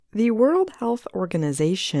The World Health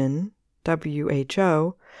Organization,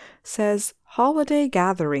 WHO, says holiday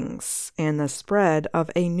gatherings and the spread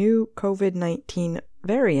of a new COVID-19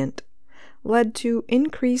 variant led to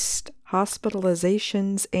increased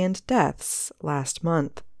hospitalizations and deaths last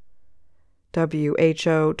month.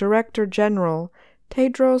 WHO Director General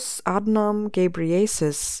Tedros Adhanom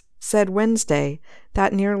Ghebreyesus said Wednesday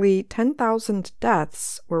that nearly 10,000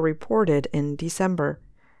 deaths were reported in December.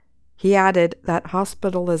 He added that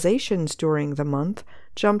hospitalizations during the month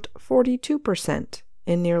jumped 42%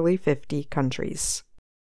 in nearly 50 countries.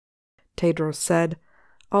 Tedros said,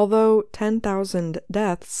 although 10,000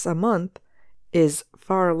 deaths a month is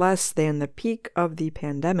far less than the peak of the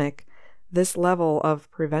pandemic, this level of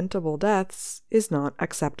preventable deaths is not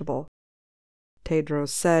acceptable. Tedros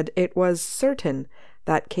said it was certain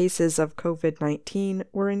that cases of COVID-19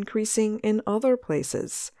 were increasing in other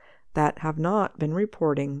places that have not been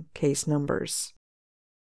reporting case numbers.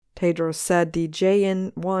 Tedros said the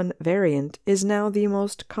JN.1 variant is now the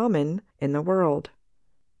most common in the world.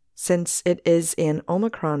 Since it is an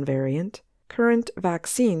Omicron variant, current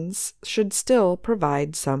vaccines should still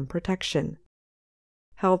provide some protection.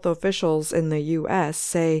 Health officials in the U.S.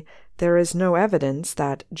 say there is no evidence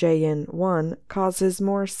that JN.1 causes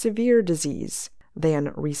more severe disease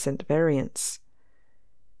than recent variants.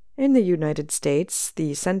 In the United States,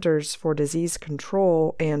 the Centers for Disease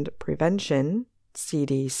Control and Prevention,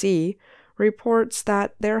 CDC, reports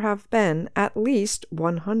that there have been at least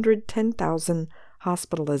 110,000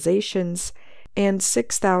 hospitalizations and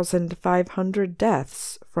 6,500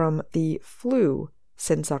 deaths from the flu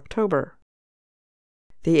since October.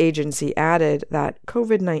 The agency added that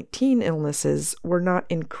COVID-19 illnesses were not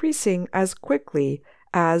increasing as quickly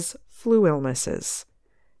as flu illnesses.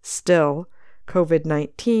 Still,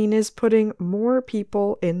 COVID-19 is putting more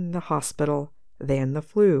people in the hospital than the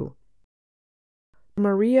flu.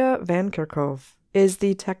 Maria Van Kerkhove is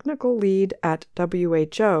the technical lead at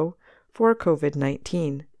WHO for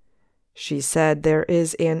COVID-19. She said there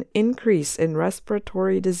is an increase in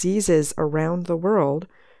respiratory diseases around the world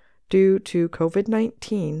due to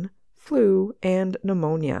COVID-19, flu, and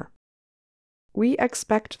pneumonia. We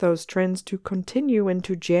expect those trends to continue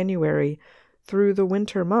into January through the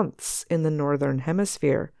winter months in the Northern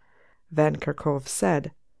Hemisphere, Van Kerkhove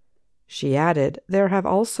said. She added there have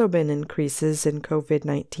also been increases in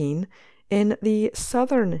COVID-19 in the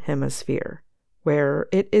Southern Hemisphere, where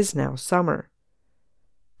it is now summer.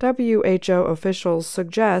 WHO officials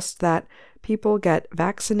suggest that people get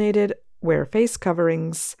vaccinated, wear face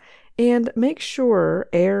coverings, and make sure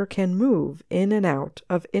air can move in and out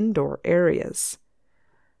of indoor areas.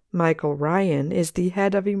 Michael Ryan is the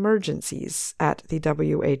head of emergencies at the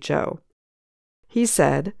WHO. He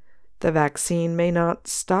said, "The vaccine may not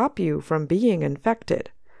stop you from being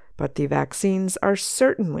infected, but the vaccines are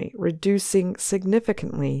certainly reducing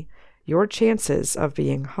significantly your chances of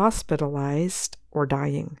being hospitalized or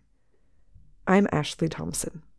dying." I'm Ashley Thompson.